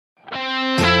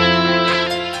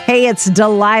Hey, it's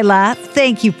Delilah.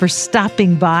 Thank you for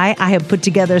stopping by. I have put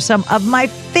together some of my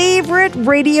favorite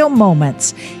radio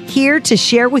moments here to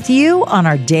share with you on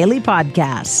our daily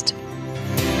podcast.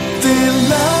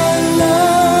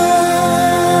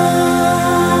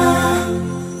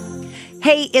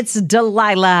 Hey, it's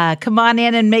Delilah. Come on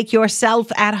in and make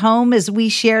yourself at home as we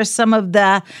share some of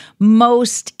the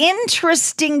most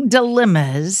interesting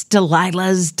dilemmas,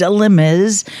 Delilah's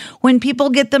dilemmas, when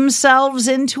people get themselves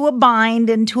into a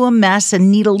bind, into a mess,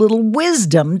 and need a little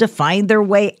wisdom to find their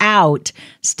way out.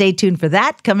 Stay tuned for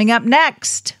that coming up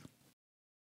next.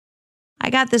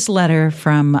 I got this letter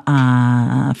from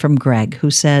Greg, who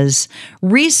says,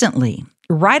 recently,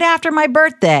 right after my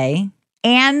birthday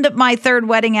and my third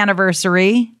wedding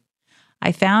anniversary,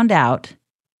 I found out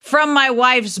from my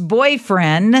wife's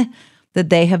boyfriend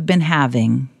that they have been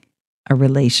having a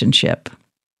relationship.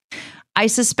 I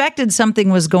suspected something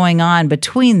was going on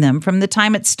between them from the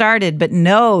time it started, but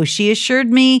no, she assured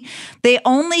me they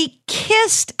only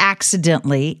kissed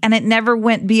accidentally and it never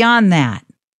went beyond that.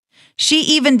 She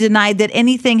even denied that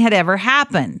anything had ever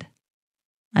happened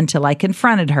until I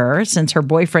confronted her, since her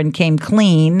boyfriend came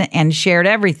clean and shared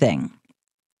everything.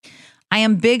 I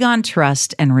am big on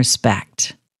trust and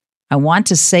respect. I want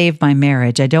to save my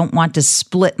marriage. I don't want to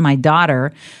split my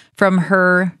daughter from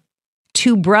her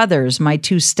two brothers, my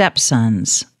two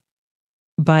stepsons.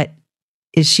 But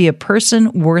is she a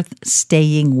person worth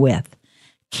staying with?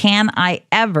 Can I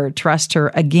ever trust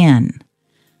her again?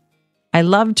 I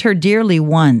loved her dearly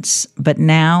once, but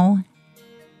now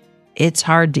it's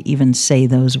hard to even say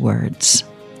those words.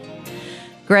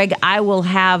 Greg, I will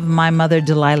have my mother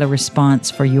Delilah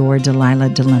response for your Delilah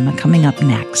dilemma coming up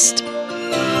next.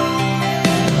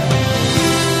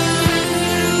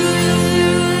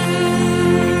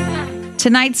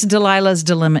 Tonight's Delilah's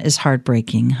dilemma is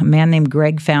heartbreaking. A man named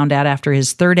Greg found out after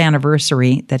his third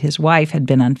anniversary that his wife had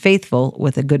been unfaithful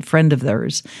with a good friend of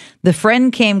theirs. The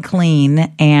friend came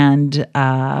clean, and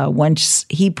once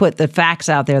he put the facts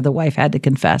out there, the wife had to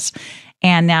confess.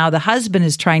 And now the husband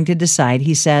is trying to decide.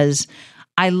 He says,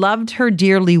 I loved her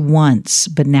dearly once,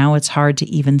 but now it's hard to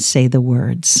even say the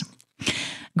words.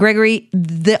 Gregory,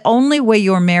 the only way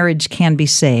your marriage can be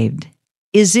saved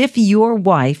is if your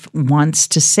wife wants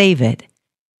to save it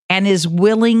and is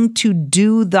willing to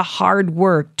do the hard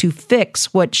work to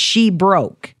fix what she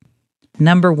broke.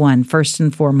 Number one, first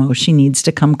and foremost, she needs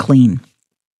to come clean.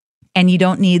 And you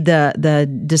don't need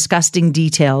the disgusting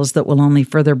details that will only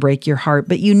further break your heart,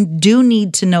 but you do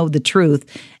need to know the truth.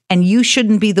 And you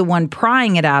shouldn't be the one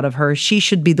prying it out of her. She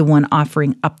should be the one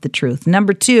offering up the truth.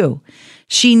 Number two,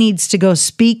 she needs to go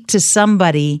speak to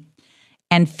somebody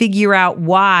and figure out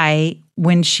why,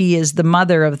 when she is the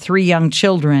mother of 3 young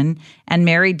children and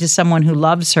married to someone who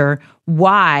loves her,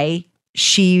 why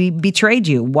she betrayed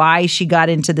you, why she got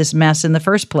into this mess in the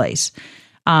first place.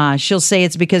 She'll say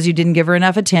it's because you didn't give her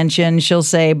enough attention. She'll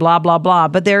say blah, blah, blah.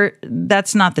 But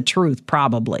that's not the truth,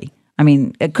 probably. I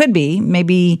mean, it could be.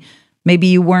 Maybe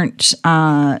you weren't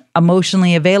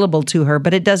emotionally available to her,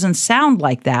 but it doesn't sound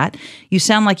like that. You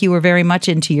sound like you were very much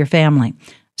into your family.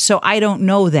 So I don't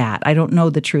know that. I don't know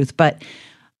the truth. But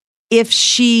if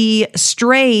she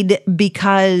strayed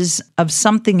because of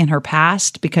something in her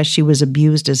past, because she was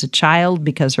abused as a child,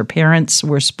 because her parents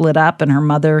were split up and her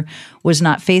mother was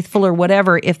not faithful or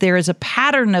whatever, if there is a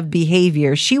pattern of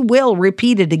behavior, she will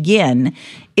repeat it again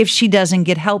if she doesn't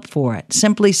get help for it.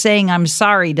 Simply saying, I'm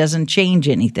sorry, doesn't change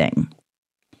anything.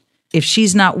 If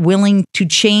she's not willing to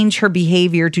change her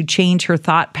behavior, to change her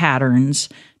thought patterns,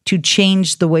 to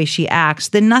change the way she acts,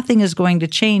 then nothing is going to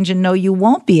change, and no, you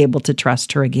won't be able to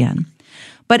trust her again.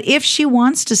 But if she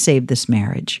wants to save this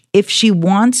marriage, if she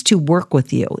wants to work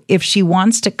with you, if she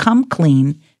wants to come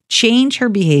clean, change her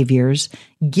behaviors,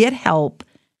 get help,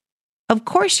 of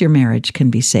course your marriage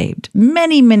can be saved.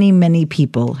 Many, many, many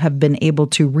people have been able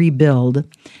to rebuild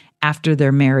after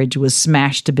their marriage was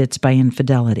smashed to bits by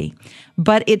infidelity.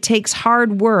 But it takes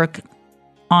hard work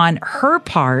on her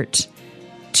part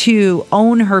to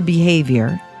own her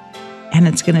behavior, and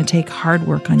it's going to take hard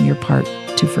work on your part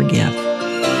to forgive.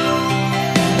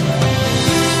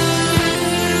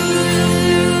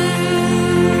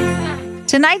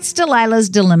 Tonight's Delilah's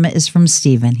Dilemma is from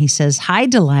Stephen. He says, Hi,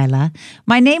 Delilah.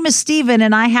 My name is Stephen,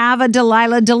 and I have a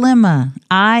Delilah dilemma.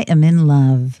 I am in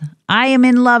love. I am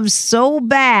in love so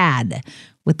bad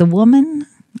with the woman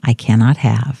I cannot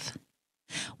have.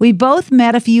 We both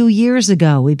met a few years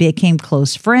ago. We became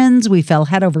close friends. We fell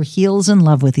head over heels in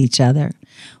love with each other.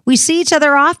 We see each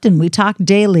other often. We talk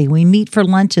daily. We meet for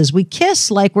lunches. We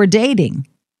kiss like we're dating,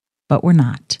 but we're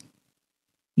not.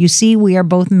 You see, we are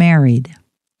both married.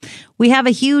 We have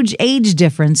a huge age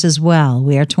difference as well.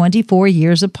 We are 24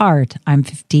 years apart. I'm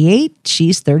 58,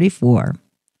 she's 34.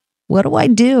 What do I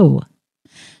do?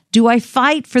 Do I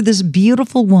fight for this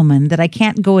beautiful woman that I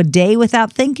can't go a day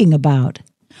without thinking about?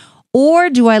 Or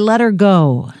do I let her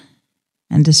go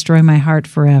and destroy my heart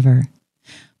forever?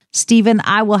 Stephen,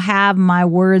 I will have my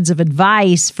words of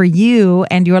advice for you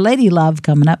and your lady love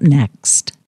coming up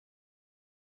next.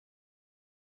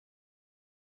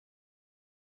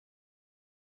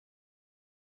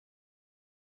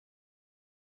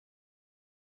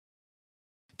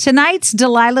 Tonight's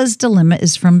Delilah's Dilemma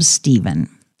is from Stephen.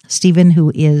 Stephen,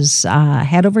 who is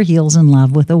head over heels in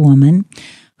love with a woman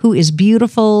who is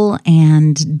beautiful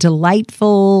and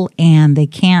delightful, and they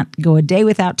can't go a day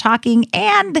without talking,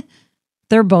 and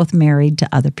they're both married to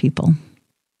other people.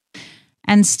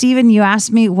 And Stephen, you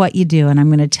asked me what you do, and I'm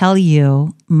going to tell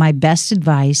you my best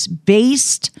advice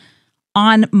based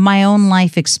on my own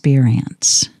life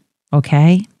experience,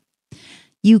 okay?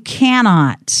 You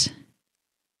cannot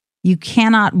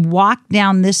walk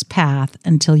down this path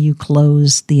until you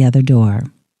close the other door.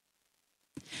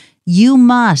 You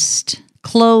must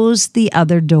close the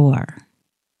other door.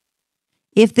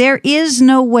 If there is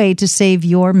no way to save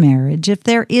your marriage, if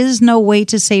there is no way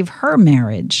to save her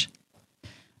marriage,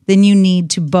 then you need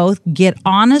to both get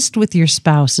honest with your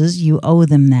spouses, you owe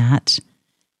them that,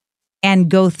 and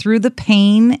go through the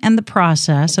pain and the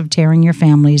process of tearing your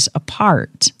families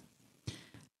apart.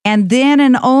 And then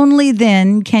and only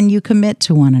then can you commit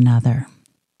to one another.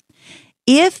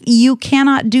 If you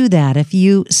cannot do that, if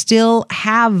you still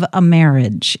have a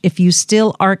marriage, if you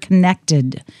still are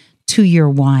connected to your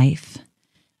wife,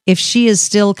 if she is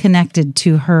still connected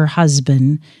to her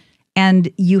husband,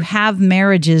 and you have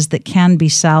marriages that can be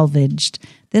salvaged,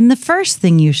 then the first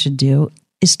thing you should do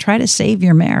is try to save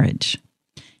your marriage.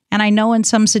 And I know in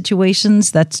some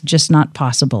situations that's just not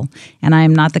possible. And I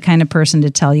am not the kind of person to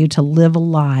tell you to live a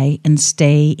lie and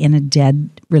stay in a dead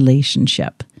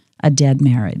relationship, a dead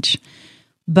marriage.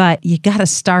 But you got to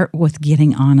start with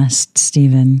getting honest,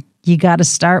 Stephen. You got to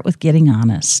start with getting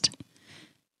honest.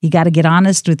 You got to get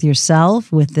honest with yourself,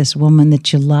 with this woman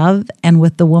that you love, and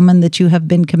with the woman that you have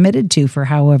been committed to for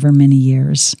however many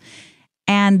years.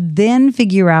 And then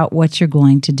figure out what you're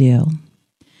going to do.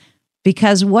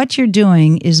 Because what you're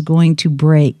doing is going to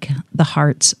break the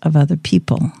hearts of other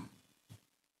people.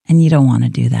 And you don't want to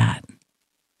do that.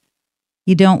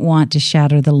 You don't want to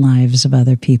shatter the lives of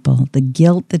other people. The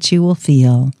guilt that you will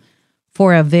feel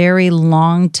for a very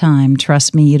long time,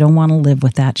 trust me, you don't want to live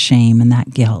with that shame and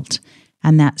that guilt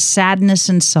and that sadness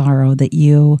and sorrow that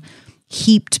you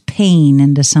heaped pain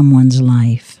into someone's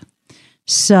life.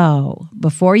 So,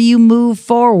 before you move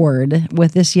forward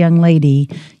with this young lady,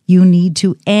 you need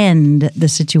to end the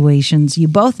situations. You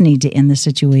both need to end the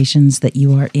situations that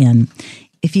you are in.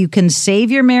 If you can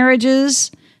save your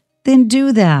marriages, then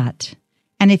do that.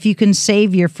 And if you can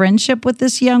save your friendship with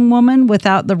this young woman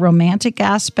without the romantic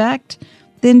aspect,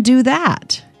 then do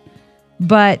that.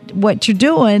 But what you're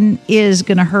doing is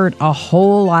going to hurt a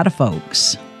whole lot of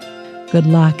folks. Good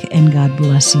luck and God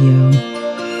bless you.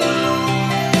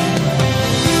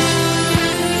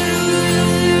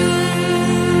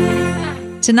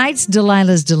 Tonight's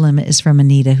Delilah's Dilemma is from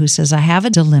Anita, who says, I have a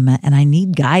dilemma and I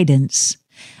need guidance.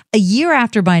 A year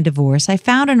after my divorce, I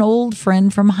found an old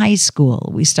friend from high school.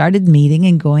 We started meeting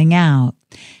and going out.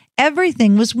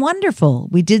 Everything was wonderful.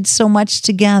 We did so much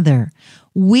together.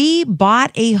 We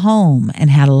bought a home and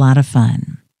had a lot of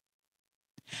fun.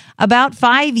 About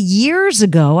 5 years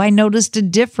ago, I noticed a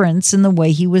difference in the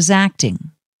way he was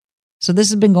acting. So this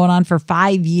has been going on for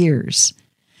 5 years.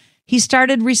 He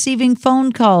started receiving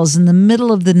phone calls in the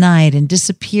middle of the night and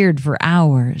disappeared for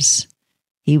hours.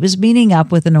 He was meeting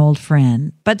up with an old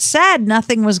friend, but said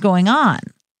nothing was going on.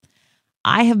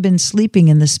 I have been sleeping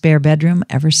in the spare bedroom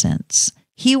ever since.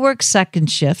 He works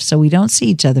second shift, so we don't see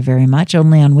each other very much,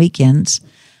 only on weekends.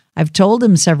 I've told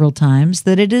him several times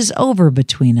that it is over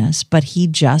between us, but he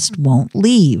just won't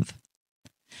leave.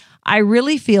 I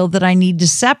really feel that I need to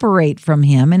separate from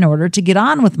him in order to get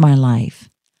on with my life.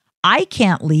 I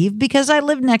can't leave because I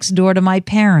live next door to my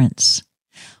parents.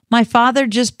 My father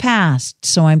just passed,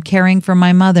 so I'm caring for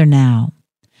my mother now.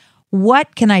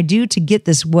 What can I do to get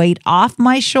this weight off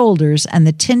my shoulders and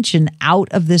the tension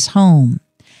out of this home?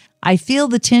 I feel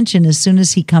the tension as soon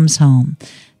as he comes home.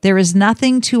 There is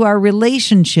nothing to our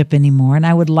relationship anymore, and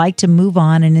I would like to move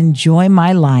on and enjoy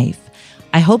my life.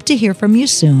 I hope to hear from you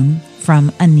soon.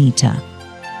 From Anita.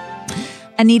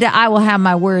 Anita, I will have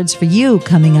my words for you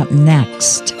coming up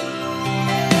next.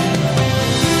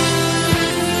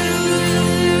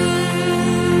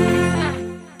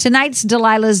 Tonight's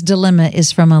Delilah's Dilemma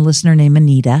is from a listener named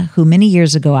Anita, who many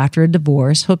years ago after a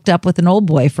divorce hooked up with an old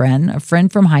boyfriend, a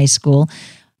friend from high school,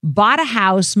 bought a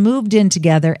house, moved in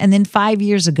together, and then 5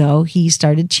 years ago, he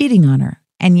started cheating on her,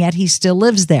 and yet he still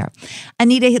lives there.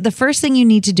 Anita, the first thing you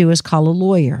need to do is call a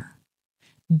lawyer.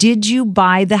 Did you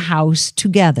buy the house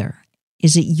together?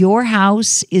 Is it your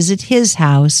house? Is it his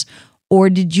house? Or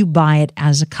did you buy it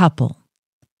as a couple?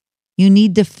 You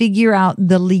need to figure out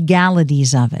the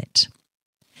legalities of it.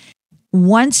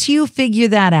 Once you figure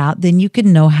that out, then you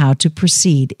can know how to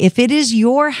proceed. If it is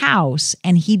your house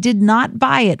and he did not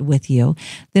buy it with you,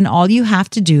 then all you have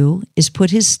to do is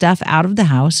put his stuff out of the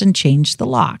house and change the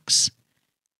locks.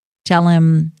 Tell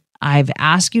him, I've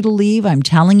asked you to leave. I'm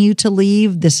telling you to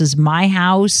leave. This is my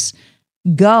house.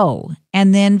 Go.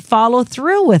 And then follow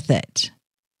through with it.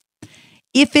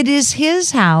 If it is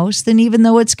his house, then even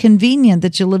though it's convenient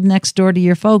that you live next door to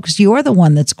your folks, you're the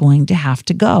one that's going to have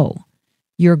to go.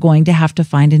 You're going to have to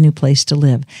find a new place to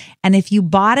live. And if you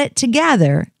bought it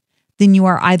together, then you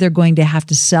are either going to have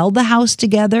to sell the house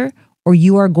together or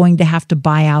you are going to have to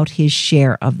buy out his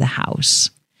share of the house.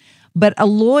 But a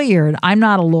lawyer, I'm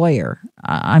not a lawyer.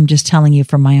 I'm just telling you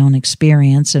from my own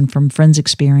experience and from friends'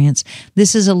 experience.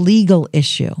 This is a legal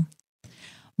issue.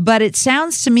 But it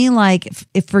sounds to me like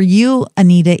if for you,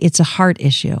 Anita, it's a heart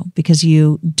issue because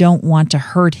you don't want to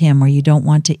hurt him or you don't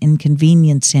want to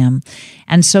inconvenience him.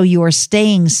 And so you are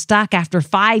staying stuck after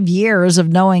 5 years of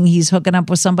knowing he's hooking up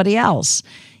with somebody else.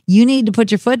 You need to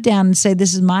put your foot down and say,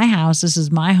 this is my house, this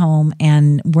is my home,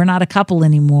 and we're not a couple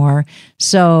anymore.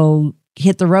 So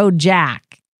hit the road,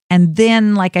 Jack. And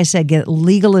then, like I said, get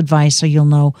legal advice so you'll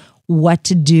know what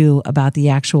to do about the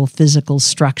actual physical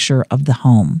structure of the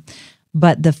home.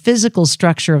 But the physical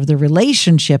structure of the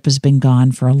relationship has been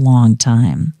gone for a long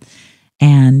time.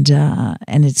 And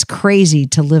it's crazy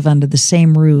to live under the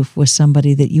same roof with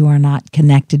somebody that you are not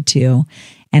connected to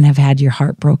and have had your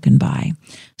heart broken by.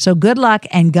 So good luck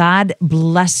and God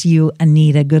bless you,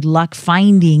 Anita. Good luck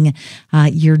finding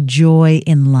your joy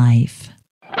in life.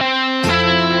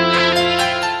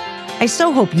 I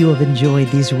so hope you have enjoyed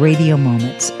these radio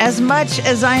moments as much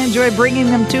as I enjoy bringing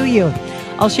them to you.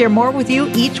 I'll share more with you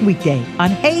each weekday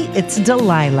on Hey, It's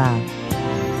Delilah.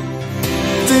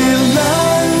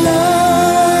 Delilah.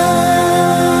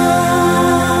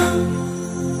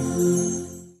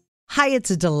 Hi,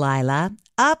 it's Delilah.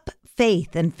 Up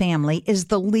Faith and Family is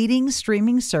the leading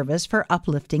streaming service for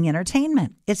uplifting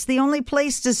entertainment. It's the only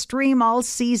place to stream all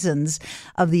seasons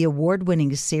of the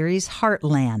award-winning series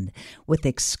Heartland with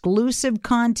exclusive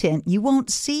content you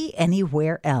won't see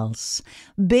anywhere else.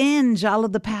 Binge all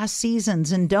of the past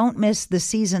seasons and don't miss the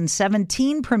season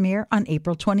 17 premiere on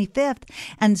April 25th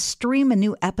and stream a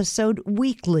new episode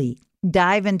weekly.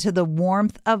 Dive into the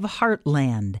warmth of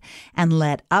Heartland and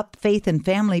let Up Faith and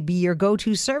Family be your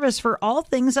go-to service for all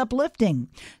things uplifting.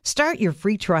 Start your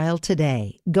free trial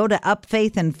today. Go to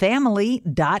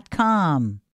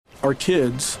upfaithandfamily.com. Our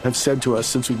kids have said to us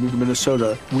since we moved to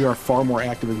Minnesota, we are far more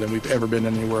active than we've ever been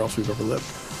anywhere else we've ever lived.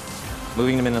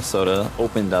 Moving to Minnesota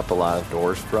opened up a lot of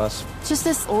doors for us. Just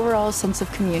this overall sense of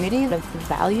community, of the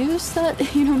values that,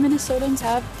 Minnesotans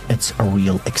have. It's a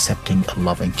real accepting,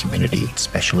 loving community,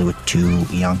 especially with 2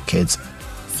 young kids.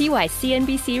 See why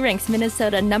CNBC ranks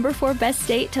Minnesota number 4 best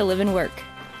state to live and work.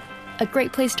 A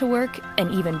great place to work,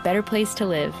 an even better place to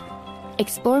live.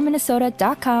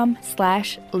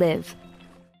 ExploreMinnesota.com/live.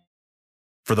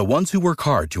 For the ones who work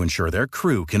hard to ensure their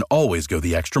crew can always go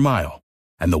the extra mile,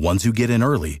 and the ones who get in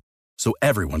early so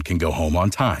everyone can go home on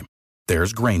time,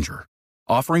 there's Grainger,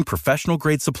 offering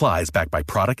professional-grade supplies backed by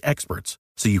product experts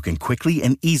so you can quickly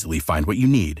and easily find what you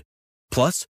need.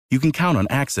 Plus, you can count on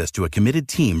access to a committed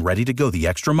team ready to go the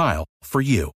extra mile for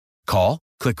you. Call,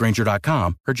 click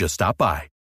Grainger.com, or just stop by.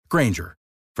 Grainger,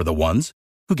 for the ones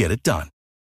who get it done.